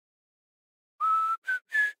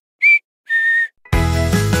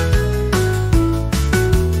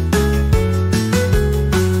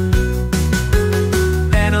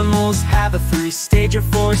three-stage or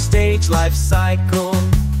four-stage life cycle.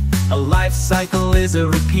 A life cycle is a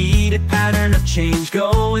repeated pattern of change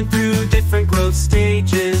going through different growth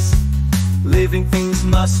stages. Living things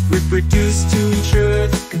must reproduce to ensure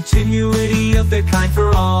the continuity of their kind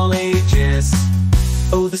for all ages.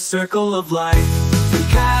 Oh, the circle of life. From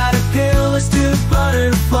caterpillars to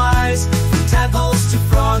butterflies, from tadpoles to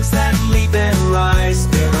frogs that leap and rise.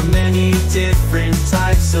 There are many different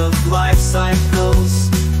types of life cycles.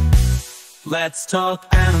 Let's talk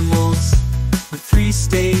animals. With three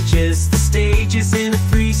stages, the stages in a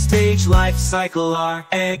three-stage life cycle are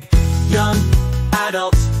egg, young,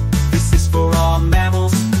 adult. This is for all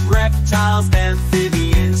mammals, reptiles,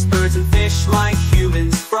 amphibians, birds and fish like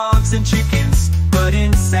humans, frogs and chickens. But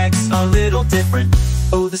insects are a little different.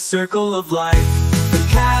 Oh, the circle of life. From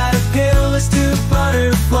caterpillars to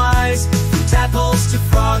butterflies, from tadpoles to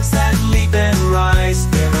frogs that leap and rise.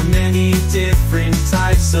 There are many different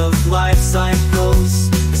types of life cycles.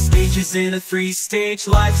 The stages in a three-stage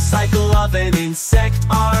life cycle of an insect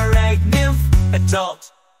are egg, nymph,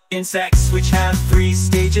 adult. Insects which have three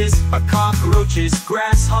stages are cockroaches,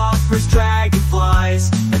 grasshoppers,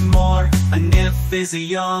 dragonflies, and more. A nymph is a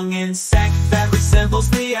young insect that resembles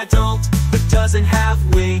the adult but doesn't have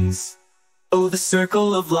wings. Oh, the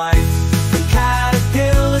circle of life. From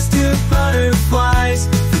caterpillars to butterflies,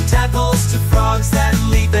 from tadpoles to frogs that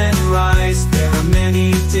leap and rise. There are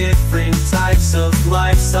many different types of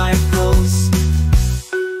life cycles.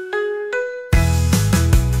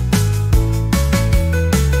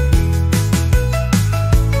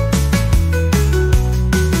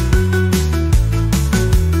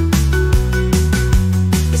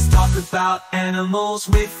 About animals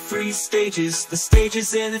with three stages. The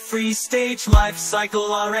stages in a three-stage life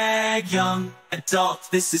cycle are egg, young, adult.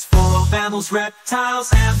 This is for all mammals,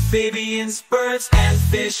 reptiles, amphibians, birds and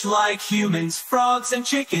fish like humans, frogs and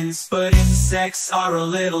chickens. But insects are a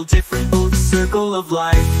little different. Oh, the circle of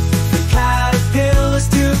life. From caterpillars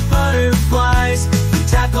to butterflies, from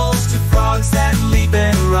tadpoles to frogs that leap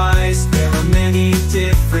and rise. There are many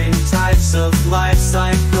different types of life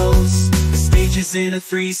cycles. Stages in a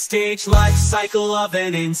three-stage life cycle of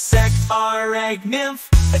an insect are egg, nymph,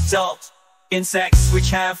 adult. Insects which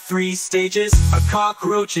have three stages are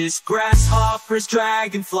cockroaches, grasshoppers,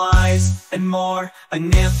 dragonflies, and more. A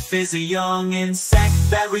nymph is a young insect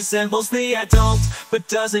that resembles the adult but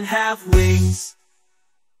doesn't have wings.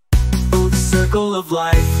 Oh, the circle of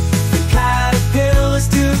life. From caterpillars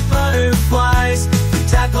to butterflies, from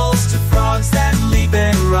tadpoles to frogs that leap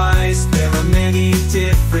and rise. There are many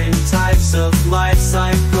different types of life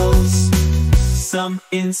cycles. Some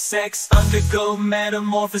insects undergo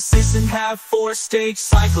metamorphosis and have four-stage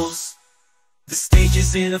cycles. The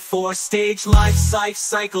stages in a four-stage life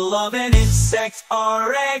cycle of an insect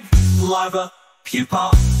are egg, larva,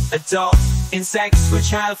 pupa, adult. Insects which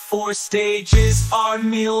have four stages are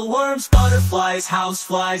mealworms, butterflies,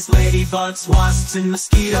 houseflies, ladybugs, wasps, and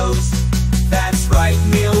mosquitoes. That's right,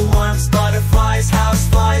 mealworms, butterflies,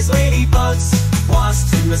 houseflies, ladybugs,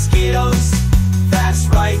 wasps, and mosquitoes. That's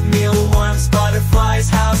right, mealworms, butterflies,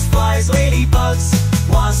 houseflies, ladybugs,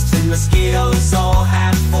 wasps, and mosquitoes all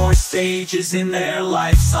have four stages in their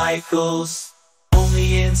life cycles.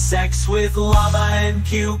 Only insects with larva and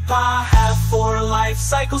pupa have four life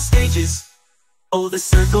cycle stages. Oh, the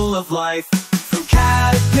circle of life. From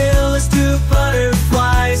caterpillars to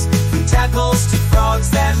butterflies, from tadpoles to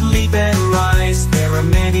frogs that leap and rise. There are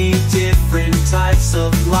many different types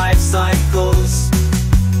of life cycles.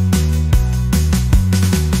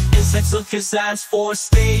 Insects look as four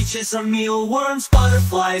stages are mealworms,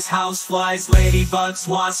 butterflies, houseflies, ladybugs,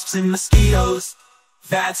 wasps, and mosquitoes.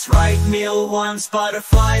 That's right, mealworms,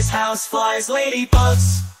 butterflies, houseflies,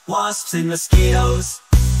 ladybugs, wasps, and mosquitoes.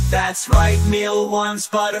 That's right, mealworms,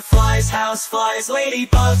 butterflies, houseflies,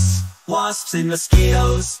 ladybugs, wasps, and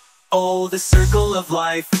mosquitoes. Oh, the circle of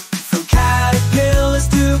life. From caterpillars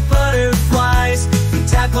to butterflies, from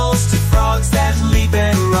tadpoles to frogs that leap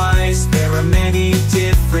and rise. There are many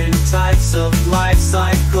different types of life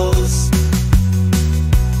cycles.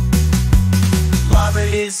 Larva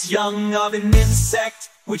is young of an insect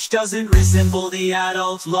which doesn't resemble the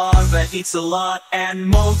adult. Larva eats a lot and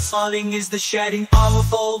moulting is the shedding of a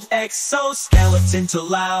fold exoskeleton to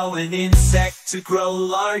allow an insect to grow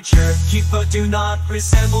larger. Pupa do not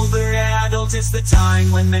resemble their adult. It's the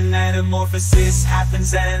time when the metamorphosis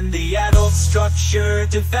happens and the adult structure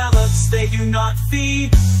develops. They do not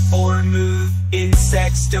feed or move.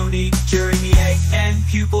 Insects don't eat during the egg and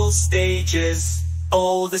pupal stages.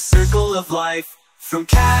 Oh, the circle of life. From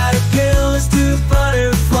caterpillars to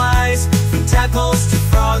butterflies, from tadpoles to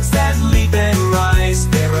frogs that leap and rise.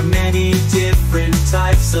 There are many different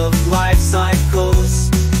types of life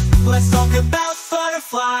cycles. Let's talk about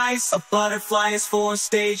butterflies. A butterfly is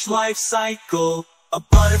four-stage life cycle. A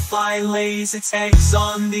butterfly lays its eggs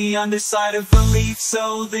on the underside of a leaf,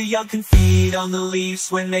 so the young can feed on the leaves.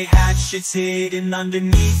 When they hatch, it's hidden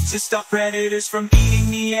underneath to stop predators from eating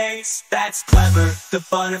the eggs. That's clever. The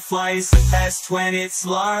butterfly is a pest when it's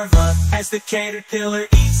larva, as the caterpillar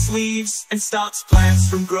eats leaves and stops plants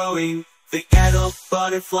from growing. The adult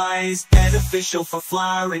butterfly is beneficial for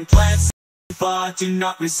flowering plants, but do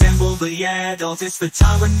not resemble the adult. It's the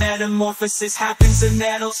time when metamorphosis happens and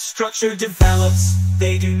adult structure develops.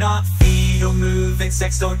 They do not feed or move,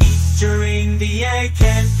 insects don't eat during the egg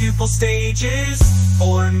and pupal stages,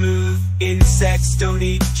 or move. Insects don't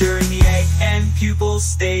eat during the egg and pupal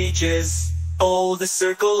stages. Oh, the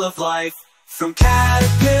circle of life. From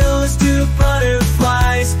caterpillars to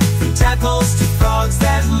butterflies, from tadpoles to frogs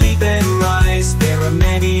that leap and rise. There are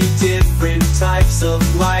many different types of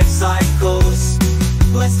life cycles.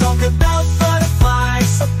 Let's talk about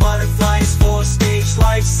butterflies. A butterfly is four-stage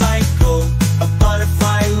life cycle. A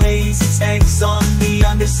butterfly lays its eggs on the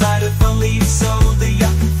underside of a leaf, so the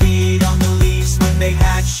young can feed on the leaves. When they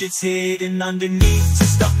hatch, it's hidden underneath to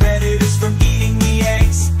stop predators from eating the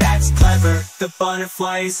eggs. That's clever. The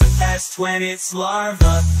butterfly is a pest when it's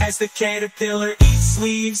larva, as the caterpillar eats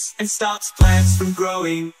leaves and stops plants from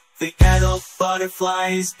growing. The adult butterfly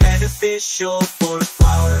is beneficial for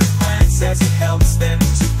flower plants, as it helps them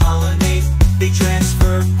to pollinate. They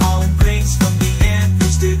transfer pollen grains from the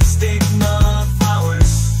anthers to the stigma of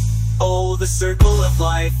flowers. Oh, the circle of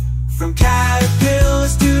life. From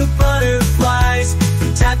caterpillars to butterflies,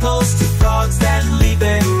 from tadpoles to frogs that leap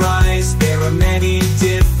and rise. There are many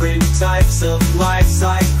different types of life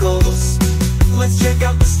cycles. Let's check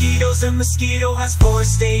out mosquitoes. A mosquito has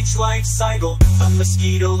four-stage life cycle. A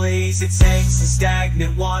mosquito lays its eggs in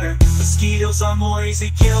stagnant water. Mosquitoes are more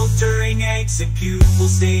easily killed during eggs and pupal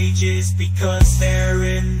stages because they're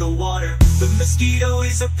in the water. The mosquito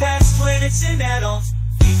is a pest when it's an adult.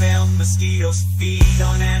 Female mosquitoes feed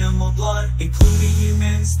on animal blood, including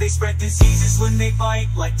humans. They spread diseases when they bite,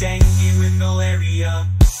 like dengue and malaria.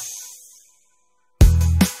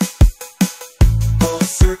 Oh,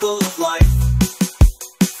 circle of life.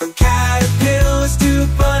 From caterpillars to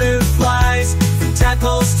butterflies, from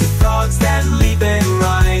tadpoles to frogs that leap and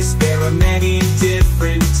rise. There are many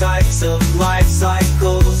different types of life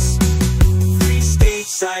cycles. Three-stage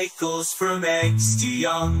cycles, from eggs to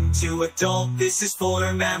young to adult. This is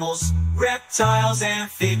for mammals, reptiles,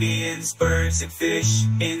 amphibians, birds and fish.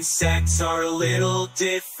 Insects are a little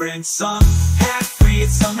different. Some have three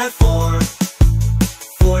and some have four.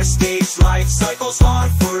 Four-stage life cycles are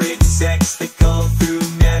for insects that go through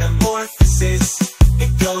metamorphosis.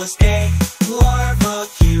 It goes egg, larva,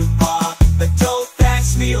 pupa, adult,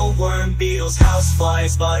 bats, mealworm, beetles,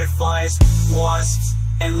 houseflies, butterflies, wasps,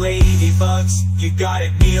 and ladybugs. You got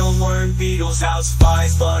it, mealworm, beetles,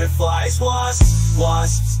 houseflies, butterflies,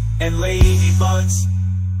 wasps, and ladybugs.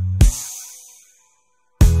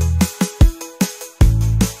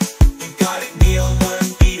 You got it,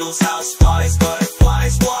 mealworm, beetles, houseflies,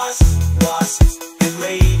 butterflies, wasps, and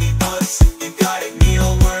ladybugs. You got it,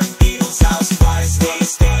 mealworm, beetles, houseflies.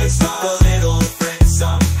 These days are a little different.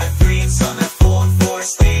 Some have three and some have four.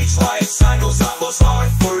 Four-stage life cycles are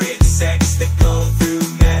for insects that go through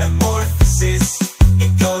metamorphosis.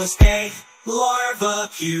 It goes egg, larva,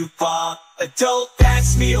 pupa, adult,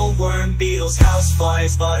 bats, mealworm, beetles,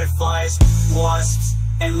 houseflies, butterflies, wasps,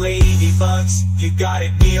 and ladybugs. You got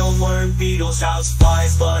it, mealworm, beetles,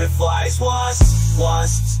 houseflies, butterflies,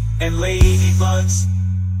 wasps, and ladybugs.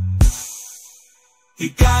 You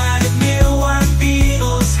got it, mealworm, beetles.